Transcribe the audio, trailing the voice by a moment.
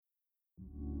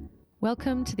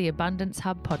Welcome to the Abundance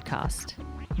Hub podcast.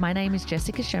 My name is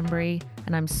Jessica Shembry,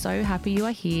 and I'm so happy you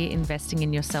are here investing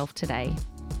in yourself today.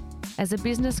 As a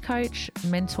business coach,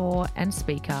 mentor, and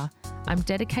speaker, I'm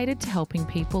dedicated to helping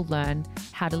people learn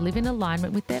how to live in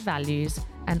alignment with their values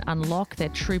and unlock their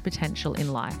true potential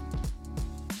in life.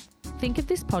 Think of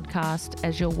this podcast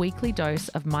as your weekly dose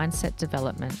of mindset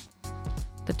development.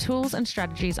 The tools and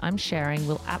strategies I'm sharing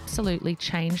will absolutely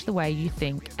change the way you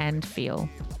think and feel.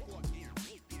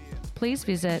 Please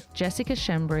visit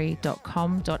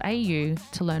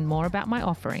jessicashembry.com.au to learn more about my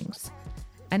offerings.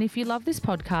 And if you love this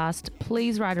podcast,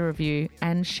 please write a review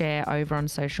and share over on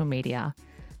social media.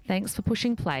 Thanks for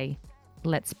pushing play.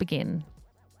 Let's begin.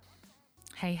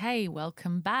 Hey,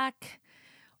 welcome back,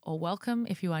 or welcome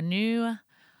if you are new.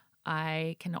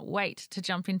 I cannot wait to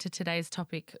jump into today's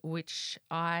topic, which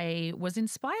I was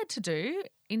inspired to do.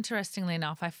 Interestingly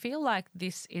enough, I feel like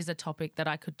this is a topic that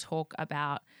I could talk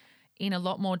about in a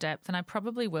lot more depth, and I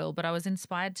probably will, but I was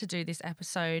inspired to do this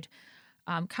episode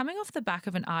coming off the back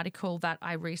of an article that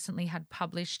I recently had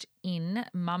published in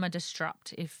Mama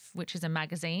Disrupt, which is a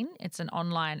magazine. It's an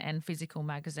online and physical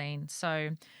magazine. So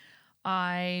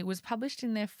I was published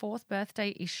in their 4th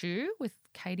birthday issue with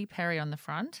Katy Perry on the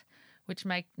front, which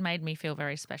made me feel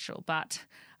very special. But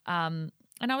and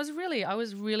I was really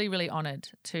honoured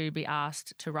to be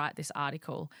asked to write this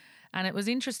article. And it was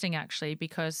interesting actually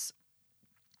because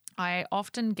I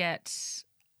often get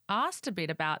asked a bit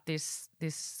about this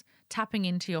tapping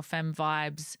into your femme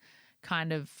vibes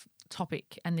kind of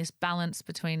topic and this balance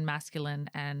between masculine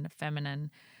and feminine.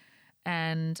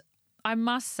 And I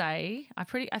must say, I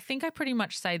think I pretty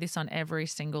much say this on every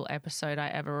single episode I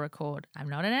ever record. I'm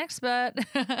not an expert.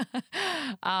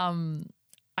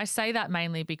 I say that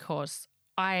mainly because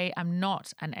I am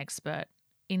not an expert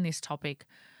in this topic.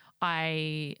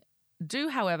 I do,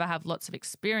 however, have lots of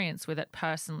experience with it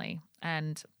personally.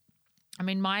 And I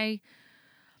mean,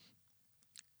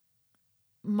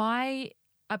 my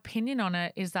opinion on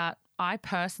it is that I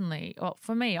personally, or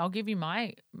for me, I'll give you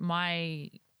my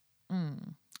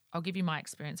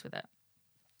experience with it.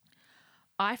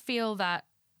 I feel that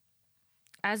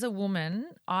as a woman,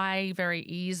 I very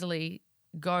easily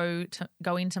go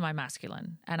into my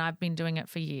masculine, and I've been doing it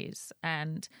for years.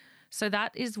 And so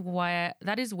that is where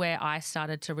I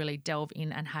started to really delve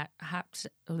in and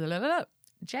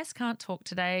Jess can't talk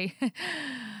today.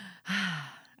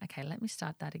 Okay, let me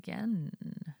start that again.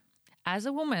 As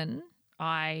a woman,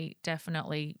 I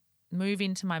definitely move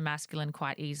into my masculine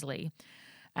quite easily.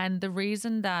 And the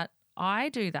reason that I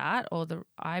do that,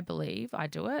 I believe I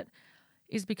do it,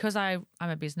 is because I'm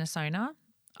a business owner.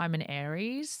 I'm an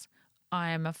Aries.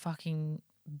 I am a fucking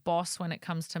boss when it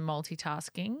comes to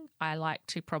multitasking. I like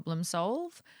to problem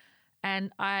solve,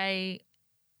 and I'm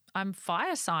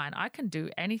fire sign. I can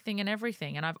do anything and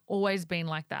everything, and I've always been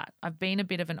like that. I've been a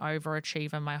bit of an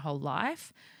overachiever my whole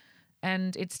life,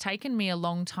 and it's taken me a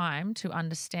long time to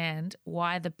understand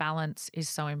why the balance is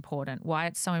so important, why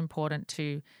it's so important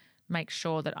to make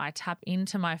sure that I tap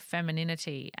into my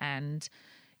femininity and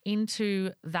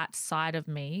into that side of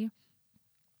me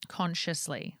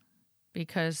consciously.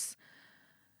 Because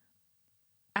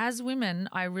as women,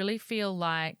 I really feel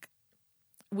like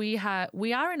we are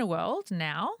in a world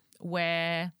now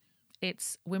where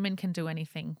it's women can do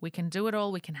anything. We can do it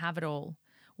all. We can have it all.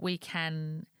 We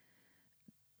can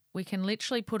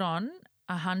literally put on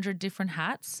 100 different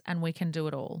hats and we can do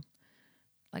it all.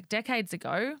 Like decades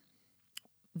ago,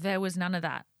 there was none of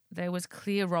that. There was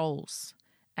clear roles.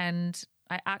 And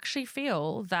I actually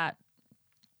feel that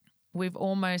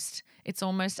it's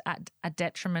almost at a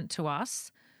detriment to us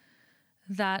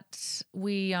that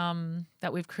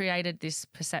we've created this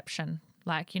perception.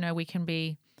 Like, we can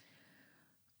be,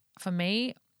 for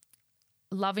me,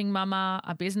 loving mama,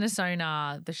 a business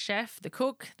owner, the chef, the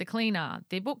cook, the cleaner,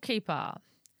 the bookkeeper,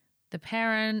 the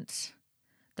parent,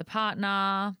 the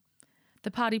partner,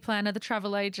 the party planner, the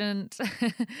travel agent,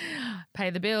 pay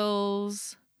the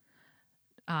bills,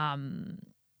 plan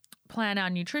our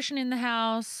nutrition in the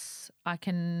house. I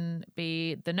can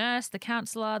be the nurse, the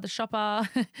counselor, the shopper.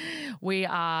 We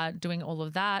are doing all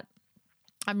of that.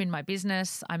 I'm in my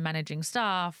business. I'm managing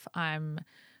staff. I'm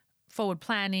forward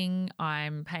planning.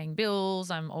 I'm paying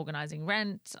bills. I'm organizing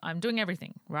rent. I'm doing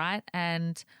everything, right?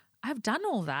 And I've done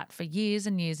all that for years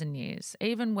and years and years.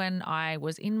 Even when I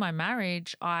was in my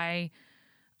marriage, I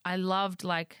loved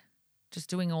just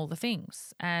doing all the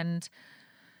things. And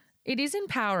it is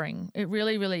empowering. It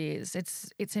really, really is.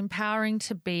 It's empowering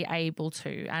to be able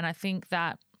to. And I think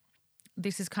that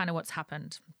this is kind of what's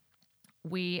happened.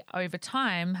 We, over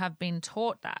time, have been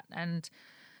taught that. And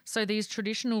so these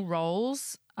traditional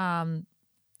roles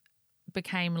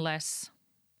became less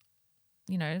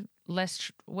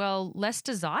less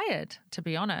desired, to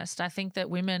be honest. I think that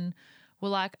women were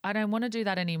like, I don't want to do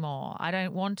that anymore. I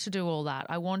don't want to do all that.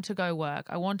 I want to go work.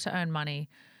 I want to earn money.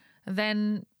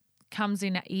 Then comes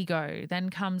in ego. Then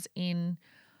comes in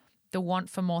the want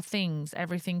for more things.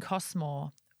 Everything costs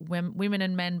more. When women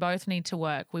and men both need to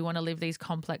work. We want to live these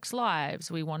complex lives.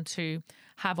 We want to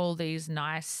have all these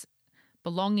nice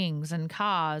belongings and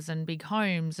cars and big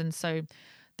homes. And so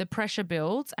the pressure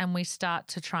builds and we start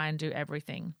to try and do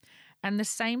everything. And the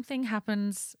same thing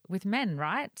happens with men,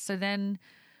 right? So then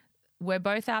we're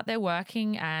both out there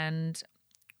working and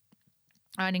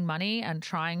earning money and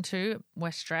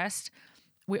we're stressed.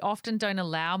 We often don't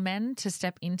allow men to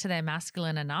step into their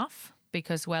masculine enough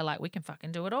because we're like, we can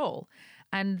fucking do it all.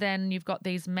 And then you've got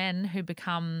these men who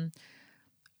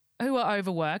are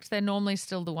overworked. They're normally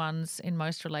still the ones in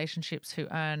most relationships who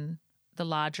earn the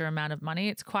larger amount of money.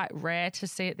 It's quite rare to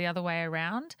see it the other way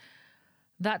around.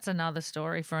 That's another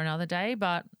story for another day,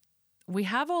 but we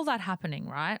have all that happening,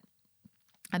 right?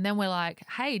 And then we're like,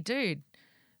 hey, dude,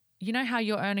 you know how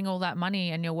you're earning all that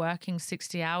money and you're working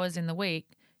 60 hours in the week?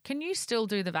 Can you still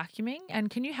do the vacuuming? And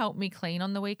can you help me clean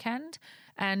on the weekend?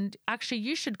 And actually,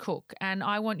 you should cook. And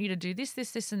I want you to do this,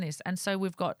 this, this, and this. And so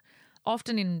we've got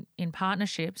often in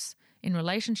partnerships, in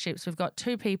relationships, we've got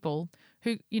two people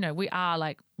who, we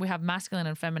have masculine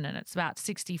and feminine. It's about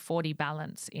 60-40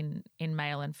 balance in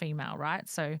male and female, right?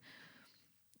 So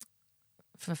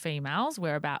for females,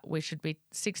 we should be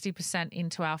 60%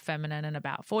 into our feminine and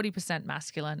about 40%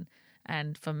 masculine.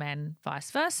 And for men,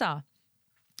 vice versa,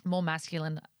 more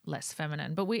masculine, less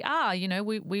feminine. But we are,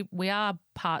 we are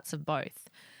parts of both.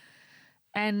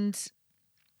 And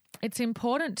it's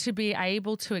important to be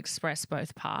able to express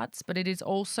both parts, but it is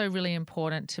also really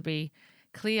important to be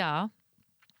clear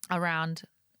around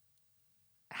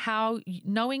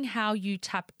knowing how you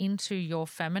tap into your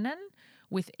feminine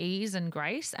with ease and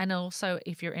grace. And also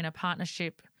if you're in a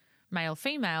partnership, male,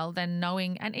 female, then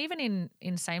knowing, and even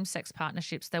in same-sex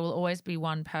partnerships, there will always be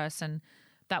one person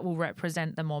that will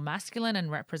represent the more masculine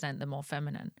and represent the more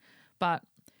feminine. But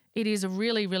it is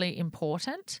really, really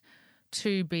important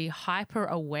to be hyper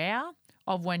aware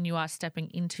of when you are stepping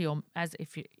into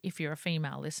if you're a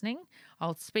female listening.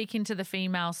 I'll speak into the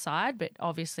female side, but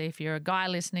obviously if you're a guy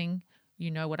listening,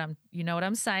 you know what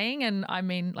I'm saying, and I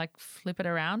mean like flip it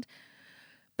around.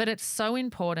 But it's so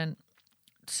important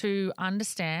to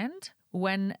understand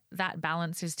when that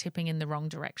balance is tipping in the wrong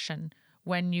direction,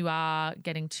 when you are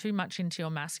getting too much into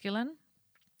your masculine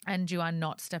and you are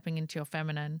not stepping into your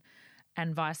feminine,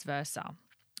 and vice versa.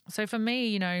 So for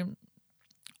me,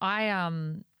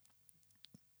 I've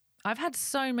had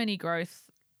so many growth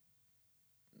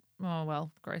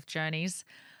journeys,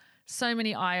 so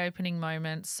many eye-opening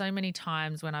moments, so many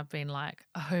times when I've been like,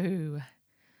 oh,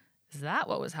 is that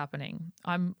what was happening?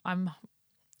 I'm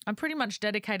pretty much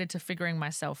dedicated to figuring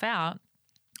myself out,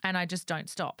 and I just don't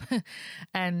stop.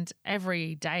 And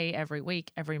every day, every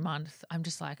week, every month, I'm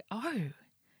just like, oh,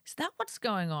 is that what's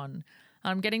going on?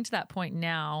 I'm getting to that point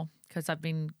now because I've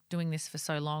been doing this for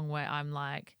so long where I'm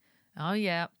like, oh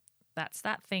yeah, that's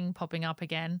that thing popping up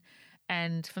again.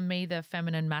 And for me, the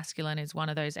feminine masculine is one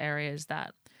of those areas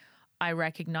that I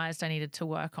recognized I needed to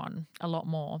work on a lot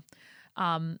more.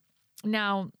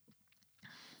 Now,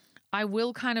 I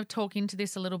will kind of talk into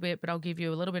this a little bit, but I'll give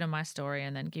you a little bit of my story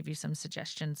and then give you some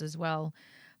suggestions as well.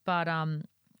 But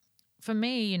for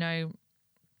me,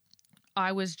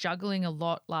 I was juggling a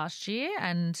lot last year,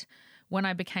 and when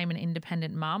I became an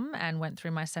independent mum and went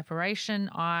through my separation,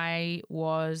 I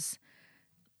was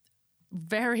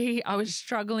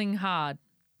struggling hard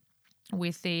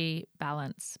with the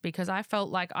balance because I felt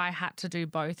like I had to do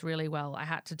both really well. I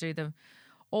had to do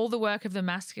all the work of the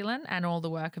masculine and all the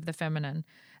work of the feminine.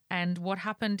 And what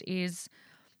happened is,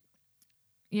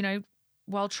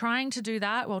 while trying to do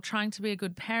that, while trying to be a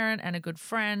good parent and a good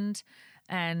friend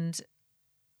and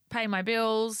pay my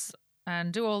bills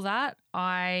and do all that,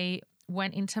 I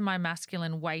went into my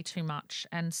masculine way too much.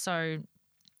 And so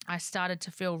I started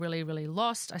to feel really, really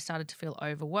lost. I started to feel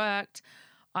overworked.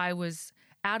 I was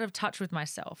out of touch with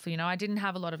myself. I didn't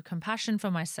have a lot of compassion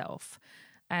for myself.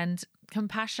 And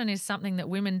compassion is something that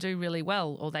women do really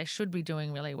well, or they should be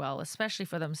doing really well, especially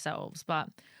for themselves. But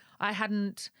I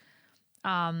had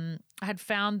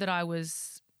found that I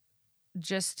was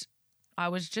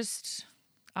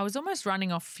almost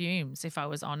running off fumes, if I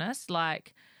was honest.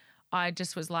 Like, I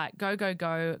just was like, go, go,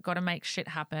 go, got to make shit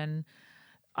happen.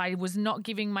 I was not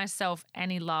giving myself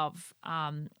any love.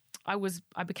 I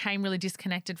became really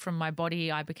disconnected from my body.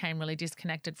 I became really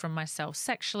disconnected from myself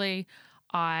sexually.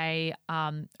 I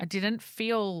didn't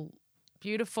feel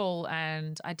beautiful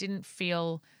and I didn't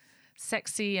feel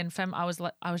sexy and I was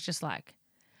just like,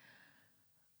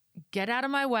 get out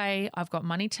of my way. I've got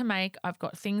money to make. I've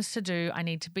got things to do. I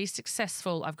need to be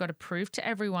successful. I've got to prove to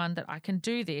everyone that I can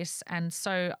do this. And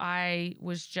so I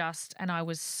was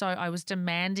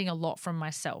demanding a lot from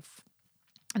myself.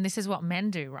 And this is what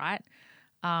men do, right?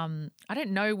 I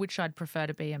don't know which I'd prefer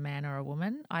to be, a man or a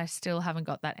woman. I still haven't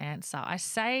got that answer. I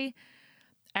say,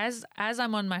 as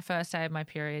I'm on my first day of my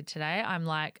period today, I'm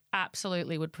like,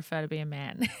 absolutely would prefer to be a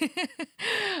man.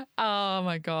 Oh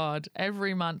my God.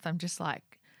 Every month I'm just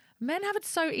like, men have it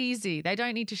so easy. They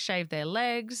don't need to shave their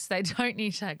legs. They don't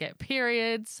need to get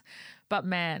periods. But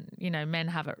men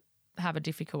have a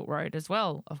difficult road as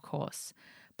well, of course.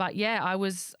 But yeah, I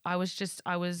was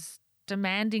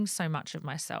demanding so much of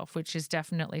myself, which is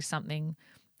definitely something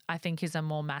I think is a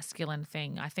more masculine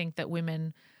thing. I think that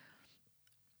women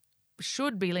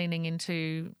should be leaning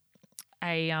into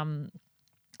a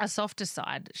softer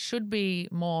side, should be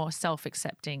more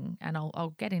self-accepting, and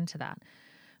I'll get into that.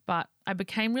 But I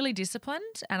became really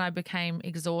disciplined and I became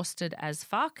exhausted as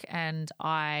fuck, and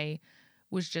I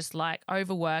was just like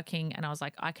overworking, and I was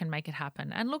like, I can make it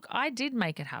happen. And look, I did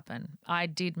make it happen.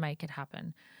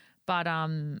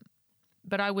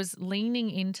 But I was leaning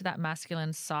into that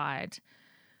masculine side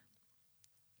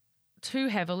too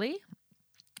heavily,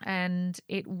 and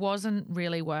it wasn't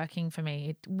really working for me.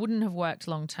 It wouldn't have worked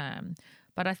long term.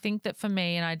 But I think that for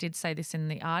me, and I did say this in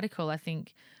the article, I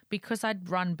think because I'd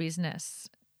run business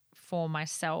for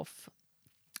myself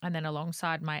and then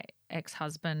alongside my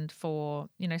ex-husband for,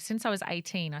 since I was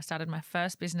 18, I started my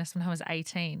first business when I was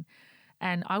 18,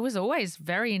 and I was always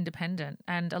very independent.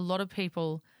 And a lot of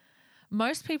people,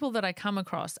 most people that I come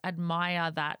across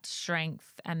admire that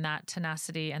strength and that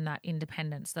tenacity and that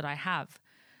independence that I have.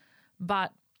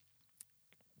 But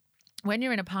when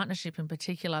you're in a partnership in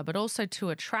particular, but also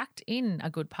to attract in a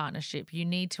good partnership, you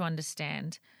need to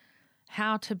understand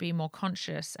how to be more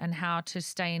conscious and how to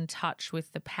stay in touch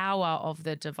with the power of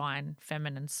the divine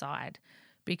feminine side,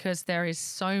 because there is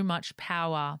so much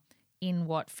power in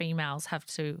what females have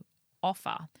to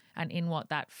offer and in what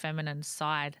that feminine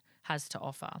side has to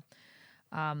offer.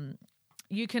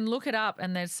 You can look it up,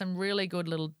 and there's some really good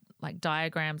little like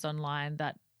diagrams online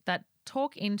that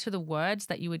talk into the words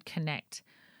that you would connect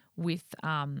with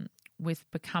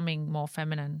becoming more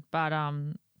feminine. But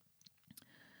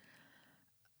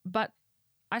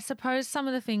I suppose some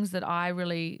of the things that I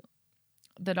really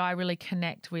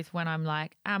connect with when I'm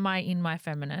like, am I in my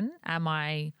feminine? Am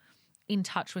I in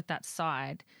touch with that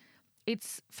side?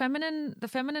 It's feminine. The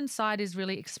feminine side is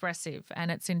really expressive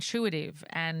and it's intuitive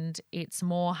and it's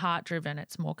more heart-driven.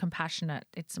 It's more compassionate.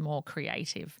 It's more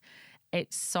creative.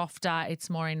 It's softer. It's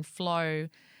more in flow,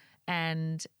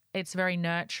 and it's very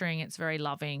nurturing. It's very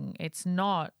loving. It's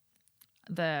not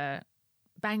the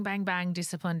bang, bang, bang,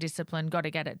 discipline, got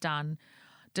to get it done,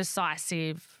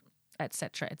 decisive,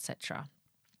 etc., etc.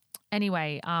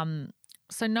 Anyway,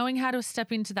 so knowing how to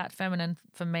step into that feminine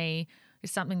for me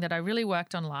is something that I really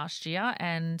worked on last year,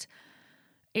 and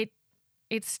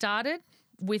it started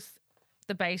with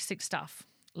the basic stuff.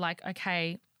 Like,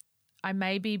 okay, I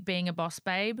may be being a boss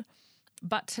babe,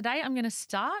 but today I'm going to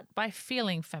start by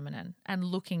feeling feminine and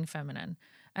looking feminine.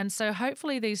 And so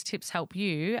hopefully these tips help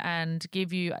you and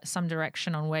give you some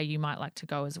direction on where you might like to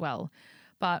go as well.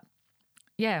 But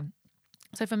yeah,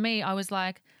 so for me, I was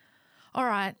like, all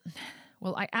right,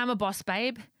 well, I am a boss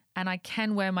babe and I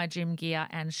can wear my gym gear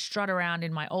and strut around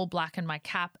in my all black and my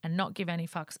cap and not give any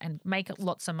fucks and make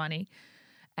lots of money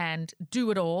and do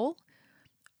it all.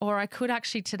 Or I could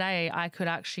actually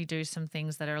do some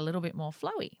things that are a little bit more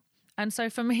flowy. And so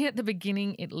for me at the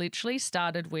beginning, it literally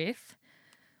started with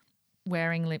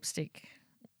wearing lipstick,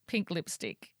 pink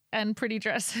lipstick and pretty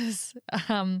dresses.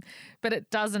 But it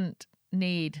doesn't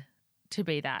need to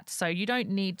be that. So you don't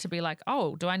need to be like,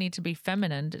 oh, do I need to be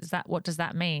feminine? What does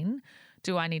that mean?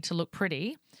 Do I need to look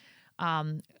pretty?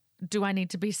 Do I need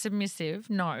to be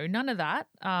submissive? No, none of that.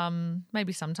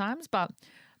 Maybe sometimes, but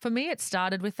for me it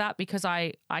started with that because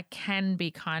I can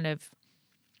be kind of,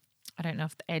 I don't know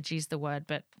if edgy is the word,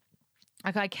 but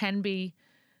like I can be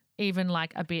even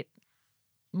like a bit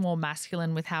more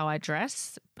masculine with how I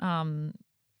dress,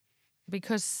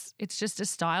 because it's just a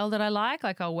style that I like.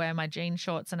 Like I'll wear my jean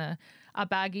shorts and a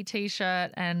baggy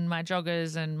t-shirt and my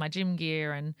joggers and my gym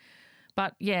gear.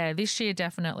 But yeah, this year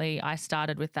definitely I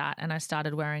started with that, and I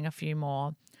started wearing a few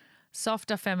more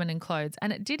softer feminine clothes,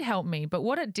 and it did help me. But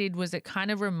what it did was it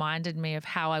kind of reminded me of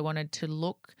how I wanted to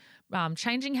look.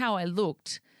 Changing how I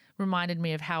looked reminded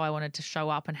me of how I wanted to show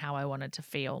up and how I wanted to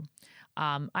feel.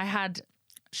 I had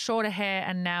shorter hair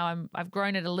and now I've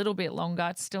grown it a little bit longer.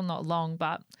 It's still not long,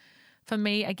 but for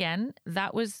me, again,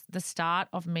 that was the start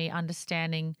of me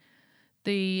understanding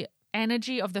the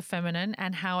energy of the feminine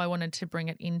and how I wanted to bring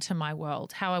it into my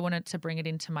world, how I wanted to bring it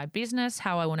into my business,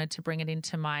 how I wanted to bring it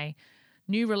into my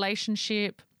new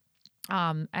relationship.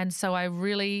 And so I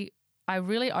really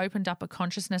opened up a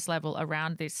consciousness level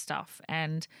around this stuff,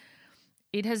 and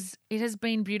it has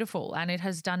been beautiful, and it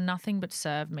has done nothing but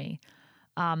serve me.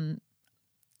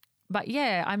 But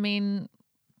yeah, I mean,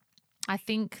 I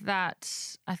think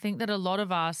that a lot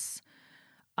of us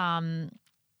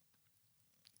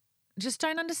just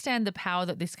don't understand the power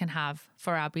that this can have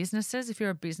for our businesses. If you're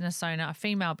a business owner, a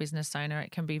female business owner,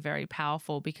 it can be very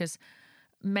powerful because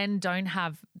men don't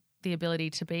have the ability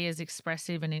to be as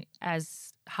expressive and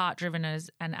as heart-driven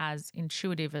and as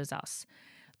intuitive as us.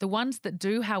 The ones that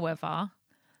do, however,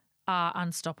 are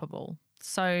unstoppable.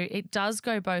 So it does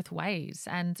go both ways.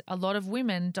 And a lot of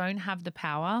women don't have the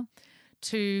power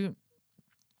to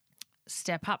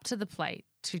step up to the plate,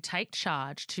 to take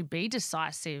charge, to be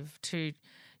decisive, to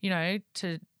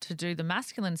do the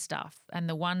masculine stuff. And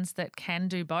the ones that can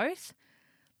do both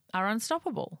are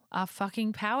unstoppable, are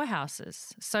fucking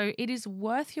powerhouses. So it is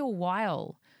worth your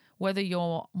while, whether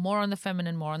you're more on the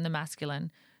feminine, more on the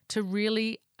masculine, to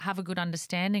really have a good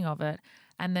understanding of it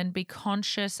and then be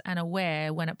conscious and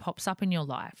aware when it pops up in your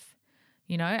life,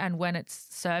 and when it's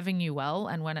serving you well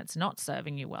and when it's not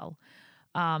serving you well.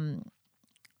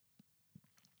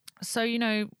 So,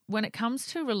 when it comes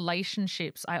to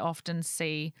relationships, I often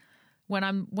see when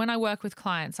I work with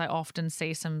clients, I often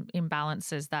see some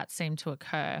imbalances that seem to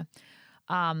occur.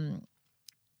 Often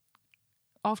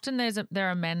there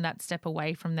are men that step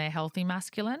away from their healthy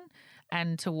masculine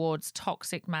and towards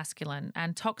toxic masculine.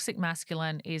 And toxic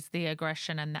masculine is the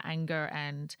aggression and the anger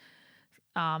and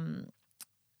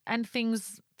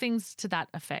things to that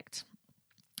effect,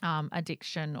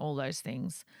 addiction, all those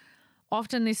things.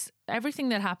 Often everything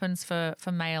that happens for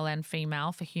male and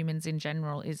female, for humans in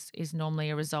general, is normally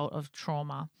a result of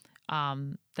trauma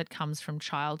that comes from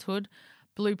childhood,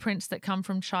 blueprints that come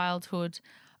from childhood,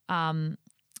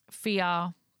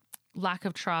 fear, lack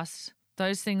of trust.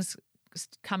 Those things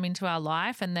come into our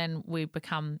life and then we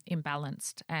become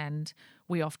imbalanced, and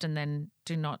we often then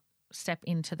do not step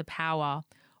into the power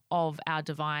of our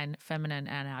divine feminine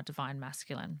and our divine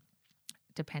masculine,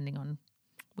 depending on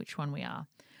which one we are.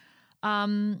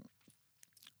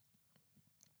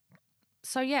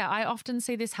 So yeah, I often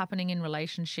see this happening in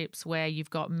relationships where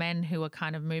you've got men who are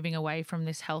kind of moving away from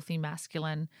this healthy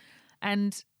masculine,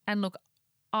 and look,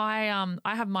 I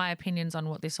have my opinions on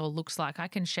what this all looks like. I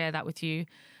can share that with you,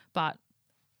 but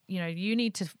you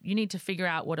need to figure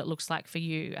out what it looks like for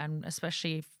you, and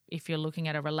especially if you're looking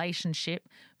at a relationship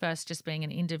versus just being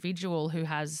an individual who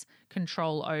has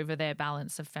control over their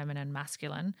balance of feminine and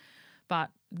masculine. But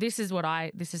this is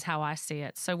how I see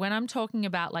it. So when I'm talking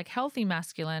about like healthy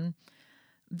masculine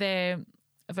there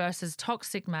versus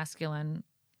toxic masculine,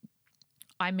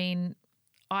 I mean,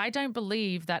 I don't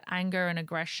believe that anger and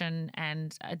aggression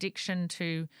and addiction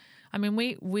to, I mean,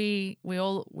 we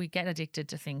get addicted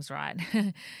to things, right?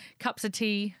 Cups of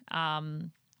tea,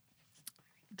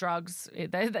 drugs,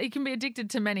 you can be addicted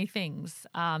to many things.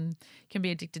 You can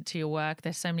be addicted to your work.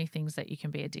 There's so many things that you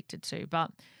can be addicted to,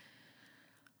 but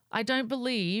I don't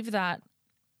believe that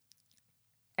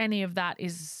any of that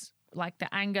is like the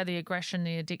anger, the aggression,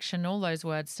 the addiction, all those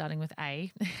words starting with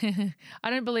A. I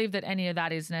don't believe that any of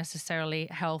that is necessarily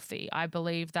healthy. I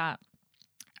believe that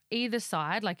either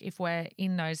side, like if we're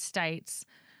in those states,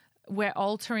 we're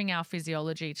altering our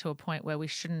physiology to a point where we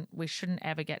shouldn't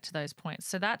ever get to those points.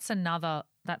 So that's another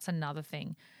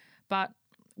thing. But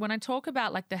when I talk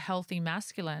about like the healthy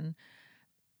masculine,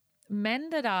 men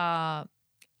that are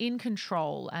in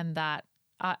control and that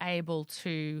are able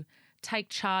to take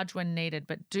charge when needed,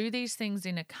 but do these things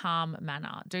in a calm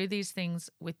manner, do these things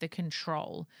with the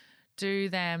control, do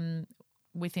them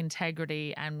with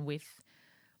integrity and with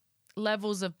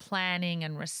levels of planning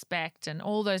and respect and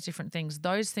all those different things.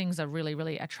 Those things are really,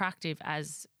 really attractive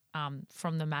as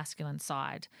from the masculine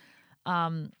side.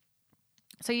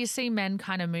 So you see men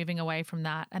kind of moving away from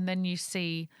that, and then you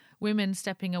see women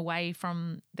stepping away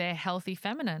from their healthy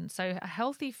feminine. So a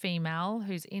healthy female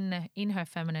who's in her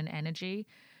feminine energy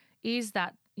is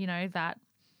that, that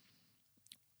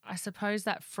I suppose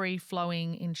that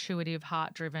free-flowing, intuitive,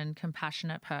 heart-driven,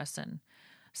 compassionate person,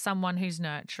 someone who's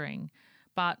nurturing.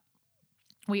 But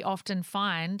we often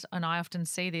find, and I often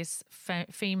see this,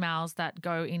 females that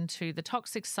go into the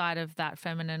toxic side of that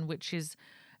feminine, which is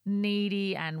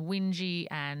needy and whingy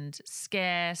and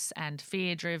scarce and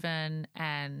fear-driven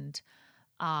and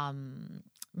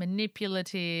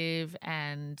manipulative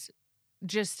and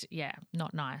just,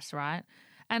 not nice, right?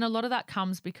 And a lot of that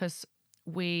comes because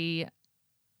we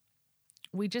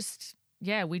just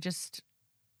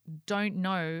don't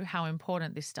know how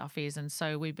important this stuff is. And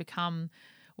so we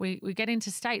get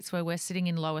into states where we're sitting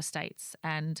in lower states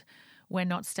and we're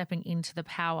not stepping into the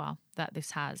power that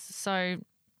this has. So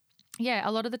yeah,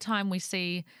 a lot of the time I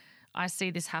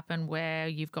see this happen where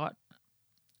you've got,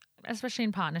 especially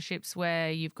in partnerships,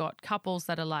 where you've got couples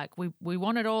that are like, we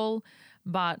want it all,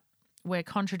 but we're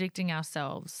contradicting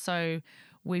ourselves. So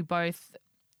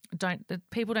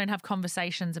people don't have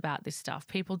conversations about this stuff.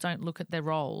 People don't look at their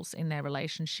roles in their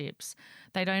relationships.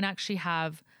 They don't actually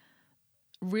have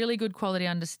really good quality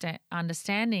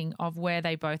understanding of where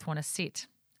they both want to sit.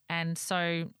 And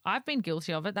so I've been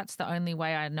guilty of it. That's the only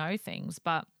way I know things.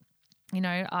 But,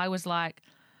 I was like,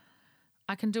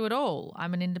 I can do it all.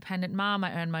 I'm an independent mom.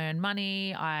 I earn my own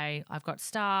money. I've got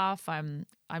staff. I'm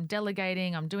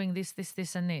delegating. I'm doing this,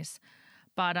 and this.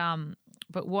 But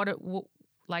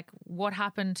what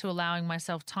happened to allowing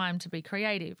myself time to be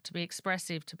creative, to be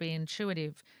expressive, to be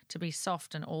intuitive, to be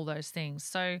soft, and all those things.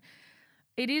 So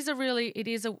it is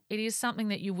something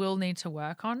that you will need to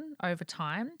work on over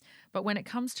time. But when it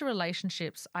comes to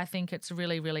relationships, I think it's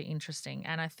really, really interesting.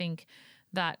 And I think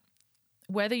that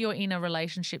whether you're in a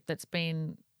relationship that's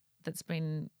been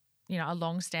a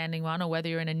long-standing one, or whether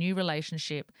you're in a new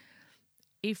relationship,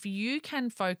 if you can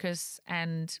focus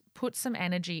and put some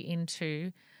energy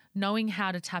into knowing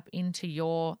how to tap into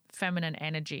your feminine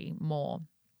energy more,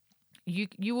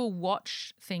 you will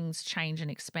watch things change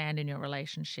and expand in your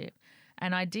relationship.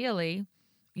 And ideally,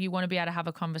 you want to be able to have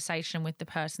a conversation with the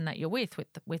person that you're with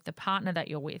the partner that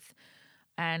you're with,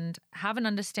 and have an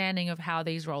understanding of how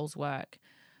these roles work.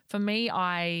 For me,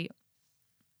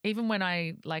 even when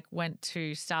I went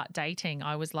to start dating,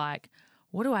 I was like,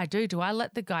 what do I do? Do I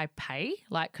let the guy pay?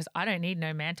 Because I don't need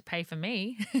no man to pay for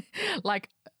me.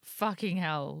 Fucking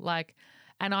hell.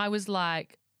 And I was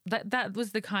like, that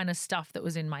was the kind of stuff that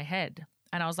was in my head.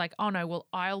 And I was like, oh no, well,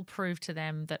 I'll prove to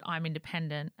them that I'm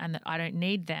independent and that I don't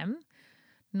need them.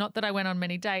 Not that I went on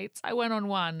many dates. I went on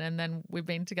one, and then we've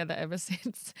been together ever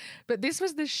since. But this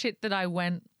was the shit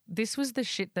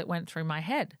that went through my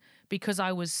head, because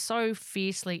I was so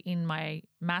fiercely in my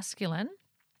masculine.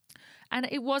 And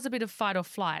it was a bit of fight or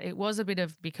flight. It was a bit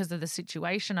of, because of the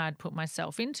situation I'd put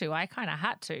myself into, I kind of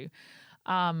had to,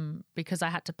 because I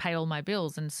had to pay all my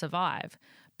bills and survive.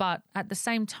 But at the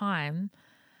same time,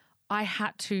 I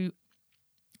had to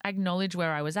acknowledge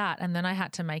where I was at, and then I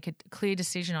had to make a clear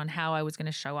decision on how I was going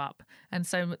to show up. And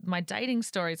so my dating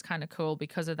story is kind of cool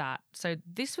because of that. So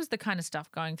this was the kind of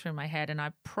stuff going through my head, and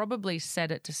I probably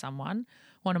said it to someone,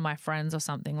 one of my friends or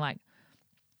something, like,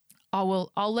 oh,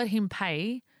 well, I'll let him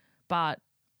pay, but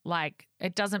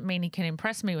it doesn't mean he can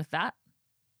impress me with that.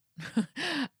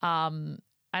 And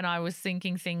I was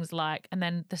thinking things like, and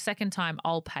then the second time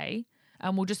I'll pay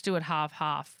and we'll just do it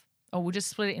half, or we'll just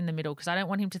split it in the middle, because I don't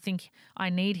want him to think I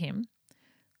need him.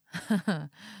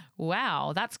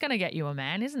 Wow, that's going to get you a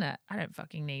man, isn't it? I don't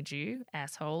fucking need you,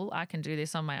 asshole. I can do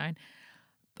this on my own.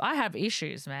 I have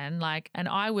issues, man. And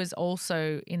I was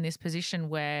also in this position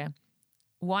where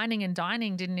whining and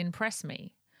dining didn't impress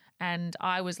me. And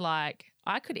I was like,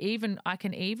 I can even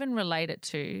relate it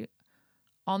to,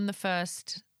 on the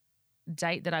first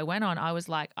date that I went on, I was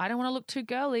like, I don't want to look too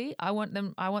girly. I want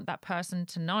that person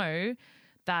to know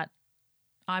that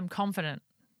I'm confident.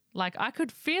 I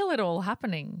could feel it all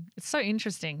happening. It's so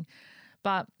interesting.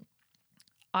 But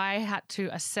I had to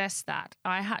assess that.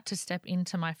 I had to step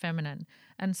into my feminine.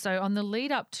 And so on the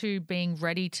lead up to being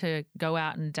ready to go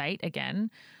out and date again,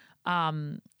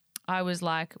 I was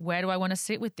like, where do I want to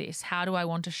sit with this? How do I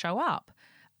want to show up?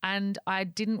 And I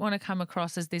didn't want to come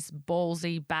across as this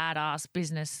ballsy, badass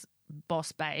business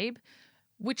boss babe,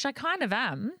 which I kind of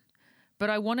am, but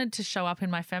I wanted to show up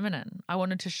in my feminine. I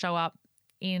wanted to show up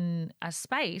in a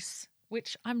space,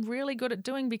 which I'm really good at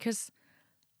doing because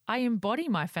I embody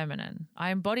my feminine.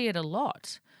 I embody it a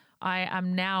lot. I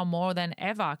am now more than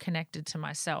ever connected to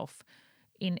myself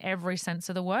in every sense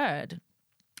of the word.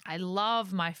 I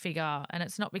love my figure, and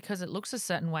it's not because it looks a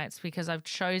certain way. It's because I've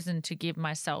chosen to give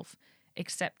myself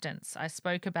acceptance. I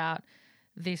spoke about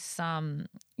this,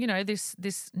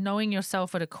 this knowing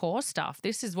yourself at a core stuff.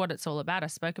 This is what it's all about. I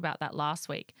spoke about that last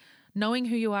week. Knowing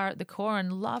who you are at the core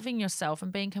and loving yourself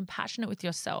and being compassionate with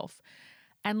yourself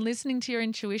and listening to your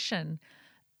intuition.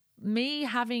 Me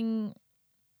having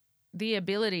the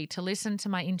ability to listen to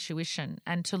my intuition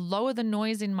and to lower the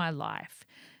noise in my life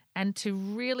and to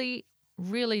really,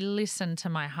 really listen to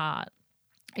my heart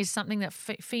is something that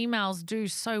females do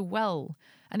so well.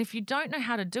 And if you don't know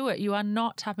how to do it, you are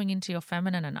not tapping into your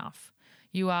feminine enough.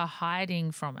 You are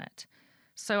hiding from it.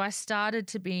 So I started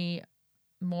to be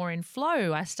more in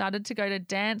flow. I started to go to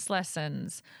dance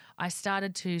lessons. I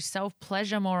started to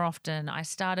self-pleasure more often. I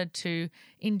started to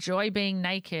enjoy being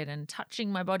naked and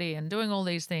touching my body and doing all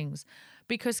these things.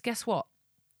 Because guess what?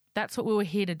 That's what we were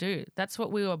here to do. That's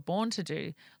what we were born to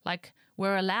do. Like,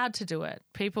 we're allowed to do it.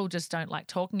 People just don't like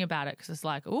talking about it because it's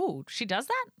like, oh, she does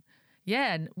that?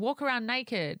 Yeah, and walk around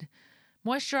naked,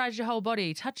 moisturize your whole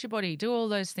body, touch your body, do all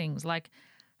those things. Like,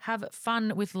 have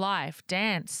fun with life,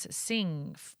 dance,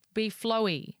 sing, be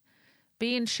flowy,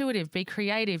 be intuitive, be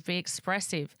creative, be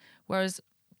expressive. Whereas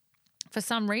for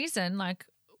some reason, like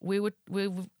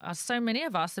so many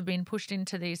of us have been pushed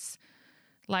into this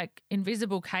like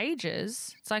invisible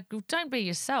cages. It's like, don't be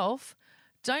yourself.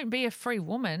 Don't be a free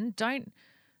woman. Don't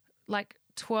like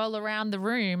twirl around the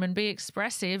room and be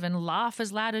expressive and laugh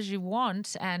as loud as you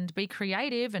want and be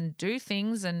creative and do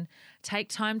things and take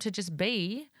time to just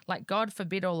be. Like, God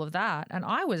forbid all of that. And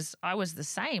I was the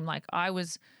same. Like, I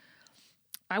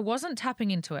wasn't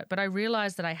tapping into it, but I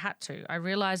realized that I had to. I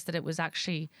realized that it was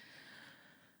actually,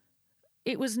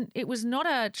 it was not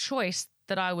a choice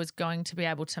that I was going to be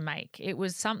able to make. It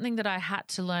was something that I had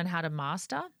to learn how to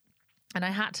master, and I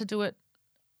had to do it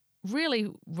really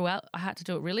well. I had to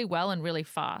do it really well and really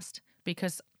fast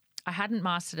because I hadn't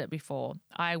mastered it before.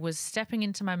 I was stepping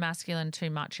into my masculine too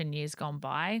much in years gone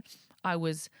by. I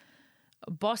was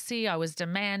bossy. I was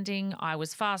demanding. I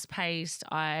was fast paced.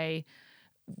 I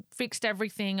fixed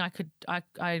everything.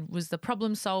 I was the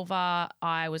problem solver.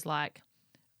 I was like,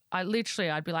 I'd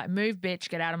be like, move, bitch,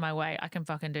 get out of my way. I can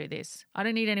fucking do this. I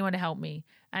don't need anyone to help me.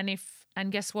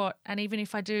 And guess what? And even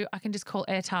if I do, I can just call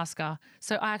Airtasker.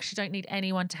 So I actually don't need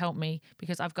anyone to help me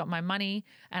because I've got my money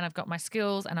and I've got my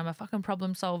skills and I'm a fucking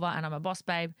problem solver and I'm a boss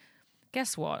babe.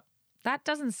 Guess what? That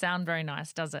doesn't sound very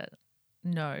nice, does it?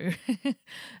 No.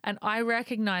 And I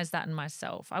recognize that in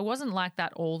myself. I wasn't like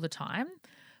that all the time,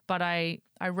 but I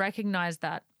recognized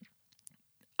that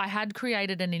I had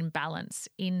created an imbalance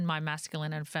in my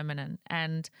masculine and feminine.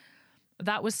 And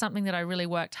that was something that I really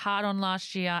worked hard on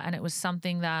last year. And it was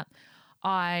something that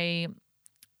I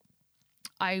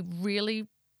really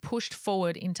pushed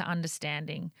forward into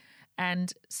understanding.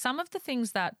 And some of the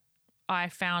things that I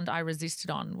found I resisted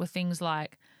on were things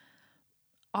like,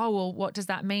 oh, well, what does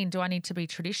that mean? Do I need to be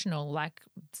traditional? Like,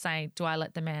 saying, do I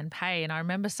let the man pay? And I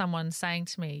remember someone saying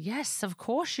to me, yes, of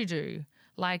course you do.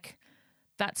 Like,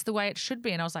 that's the way it should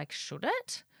be. And I was like, should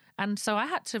it? And so I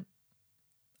had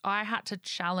to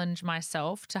challenge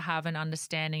myself to have an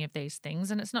understanding of these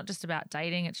things. And it's not just about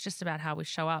dating, it's just about how we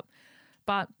show up.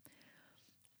 But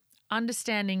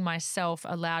understanding myself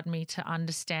allowed me to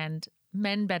understand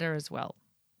men better as well.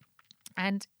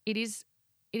 And it is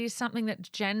something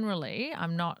that generally,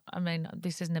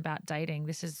 this isn't about dating,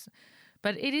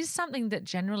 but it is something that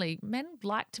generally men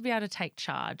like to be able to take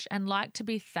charge and like to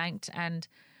be thanked and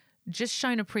just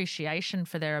shown appreciation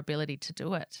for their ability to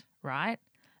do it, right?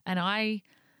 And I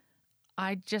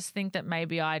just think that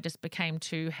maybe I just became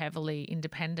too heavily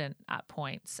independent at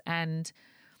points and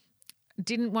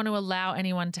didn't want to allow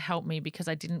anyone to help me because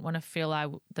I didn't want to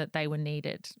feel that they were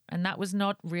needed. And that was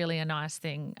not really a nice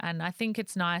thing. And I think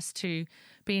it's nice to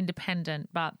be independent,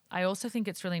 but I also think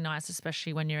it's really nice,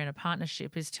 especially when you're in a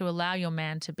partnership, is to allow your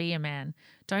man to be a man.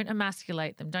 Don't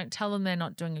emasculate them. Don't tell them they're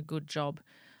not doing a good job.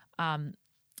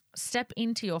 Step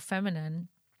into your feminine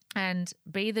and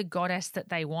be the goddess that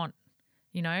they want,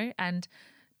 you know? And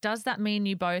does that mean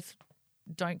you both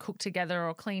don't cook together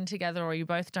or clean together or you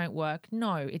both don't work?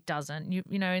 No, it doesn't.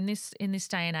 You know, in this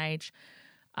day and age,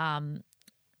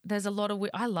 there's a lot of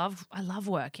I love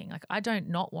working. Like, I don't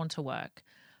not want to work.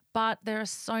 But there are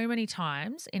so many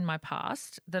times in my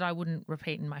past that I wouldn't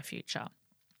repeat in my future.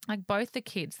 Like, both the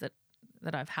kids that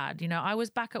I've had, you know, I was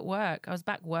back at work. I was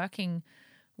back working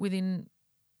within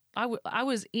I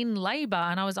was in labor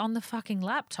and I was on the fucking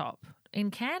laptop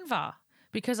in Canva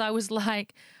because I was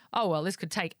like, oh, well, this could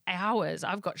take hours.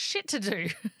 I've got shit to do.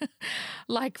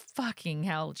 Like, fucking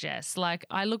hell, Jess. Like,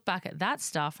 I look back at that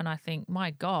stuff and I think,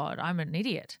 my God, I'm an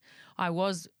idiot. I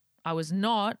was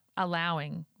not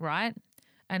allowing, right?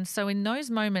 And so in those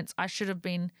moments, I should have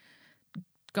been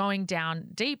going down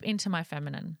deep into my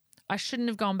feminine. I shouldn't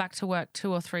have gone back to work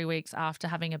 2 or 3 weeks after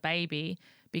having a baby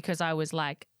because I was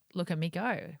like, look at me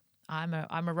go. I'm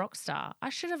a rock star. I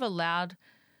should have allowed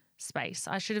space.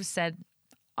 I should have said,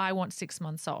 I want 6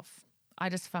 months off. I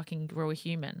just fucking grew a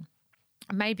human.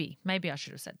 Maybe I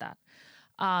should have said that.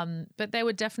 But there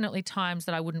were definitely times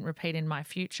that I wouldn't repeat in my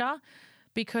future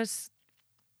because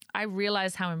I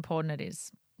realize how important it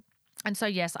is. And so,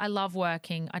 yes, I love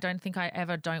working. I don't think I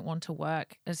ever don't want to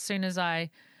work. As soon as I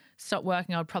stop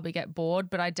working, I would probably get bored,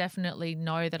 but I definitely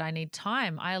know that I need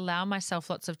time. I allow myself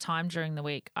lots of time during the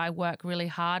week. I work really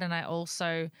hard and I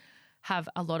also have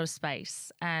a lot of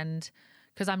space, and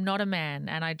because I'm not a man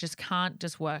and I just can't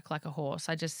just work like a horse.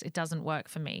 It doesn't work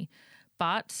for me.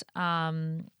 But,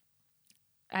 and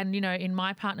in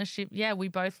my partnership, we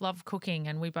both love cooking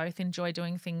and we both enjoy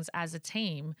doing things as a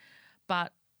team,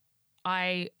 but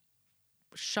I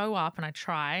show up and I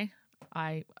try.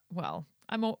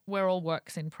 We're all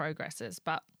works in progresses,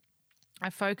 but I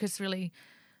focus really,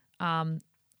 I'm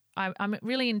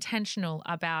really intentional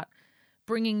about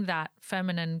bringing that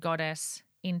feminine goddess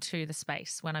into the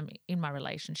space when I'm in my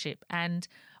relationship, and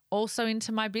also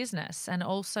into my business and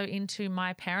also into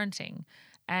my parenting.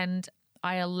 And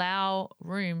I allow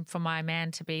room for my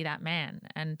man to be that man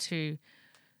and to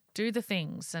do the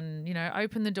things and,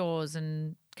 open the doors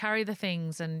and carry the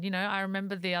things. And, I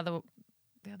remember the other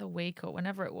week or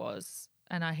whenever it was,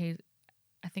 and I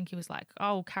think he was like,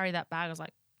 "Oh, carry that bag." I was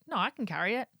like, "No, I can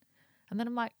carry it." And then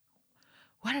I'm like,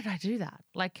 why did I do that?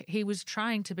 Like, he was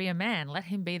trying to be a man. Let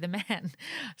him be the man.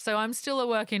 So I'm still a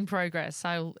work in progress.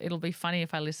 So it'll be funny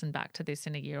if I listen back to this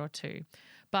in a year or two.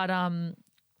 But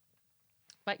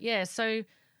yeah, so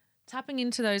tapping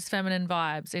into those feminine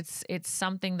vibes, it's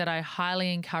something that I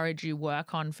highly encourage you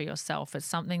work on for yourself. It's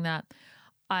something that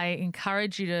I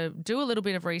encourage you to do a little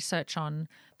bit of research on.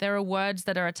 There are words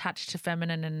that are attached to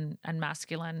feminine and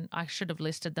masculine. I should have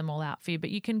listed them all out for you, but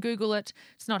you can Google it.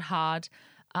 It's not hard.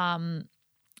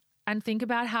 And think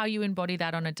about how you embody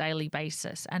that on a daily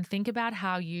basis, and think about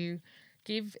how you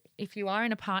give, if you are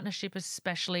in a partnership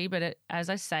especially, but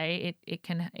as I say, it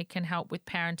can help with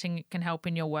parenting, it can help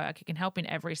in your work, it can help in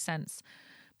every sense.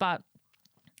 But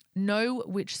know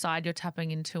which side you're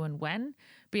tapping into and when.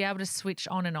 Be able to switch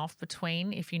on and off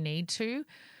between if you need to.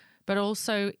 But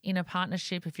also in a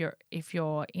partnership, if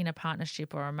you're in a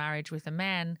partnership or a marriage with a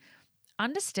man,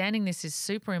 understanding this is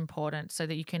super important so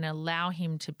that you can allow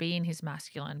him to be in his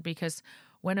masculine, because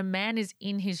when a man is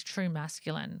in his true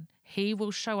masculine, he will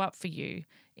show up for you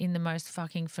in the most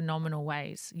fucking phenomenal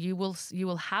ways. You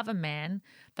will have a man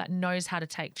that knows how to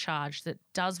take charge, that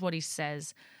does what he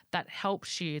says, that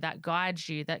helps you, that guides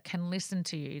you, that can listen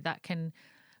to you, that can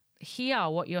hear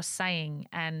what you're saying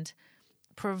and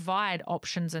provide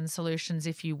options and solutions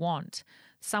if you want.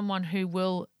 Someone who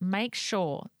will make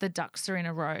sure the ducks are in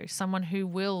a row, someone who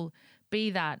will be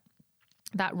that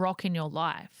rock in your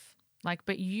life.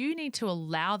 But you need to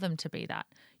allow them to be that.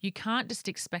 You can't just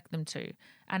expect them to.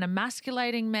 And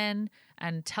emasculating men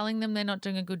and telling them they're not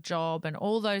doing a good job and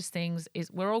all those things,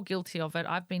 we're all guilty of it.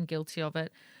 I've been guilty of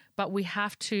it. But we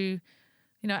have to,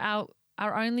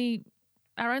 our only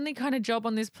kind of job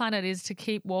on this planet is to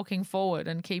keep walking forward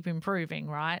and keep improving,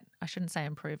 right? I shouldn't say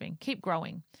improving. Keep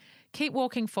growing. Keep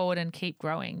walking forward and keep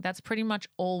growing. That's pretty much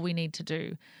all we need to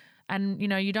do. And,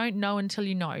 you don't know until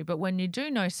you know. But when you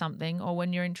do know something, or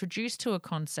when you're introduced to a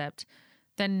concept,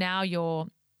 then now your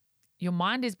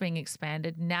mind is being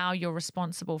expanded. Now you're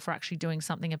responsible for actually doing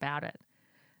something about it.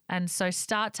 And so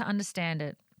start to understand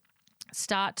it.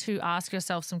 Start to ask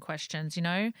yourself some questions.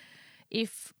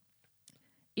 If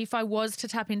I was to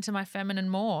tap into my feminine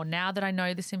more, now that I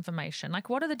know this information,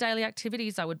 what are the daily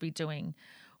activities I would be doing?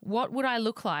 What would I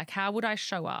look like? How would I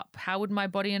show up? How would my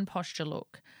body and posture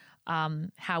look?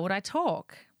 How would I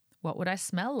talk? What would I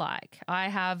smell like? I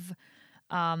have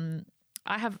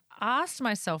asked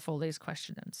myself all these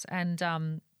questions, and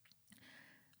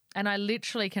I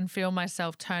literally can feel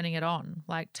myself turning it on,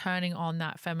 turning on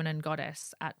that feminine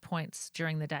goddess at points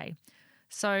during the day.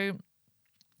 So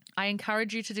I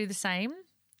encourage you to do the same.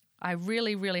 I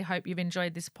really, really hope you've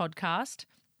enjoyed this podcast.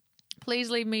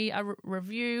 Please leave me a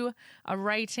review, a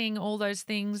rating, all those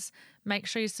things. Make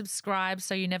sure you subscribe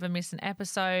so you never miss an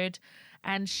episode,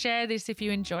 and share this if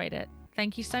you enjoyed it.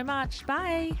 Thank you so much.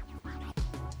 Bye.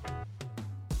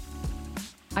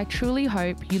 I truly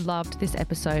hope you loved this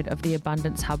episode of the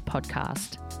Abundance Hub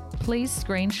podcast. Please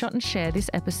screenshot and share this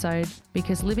episode,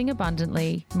 because living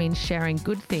abundantly means sharing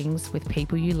good things with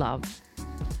people you love.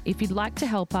 If you'd like to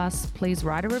help us, please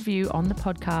write a review on the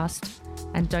podcast,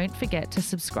 and don't forget to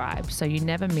subscribe so you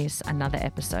never miss another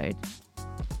episode.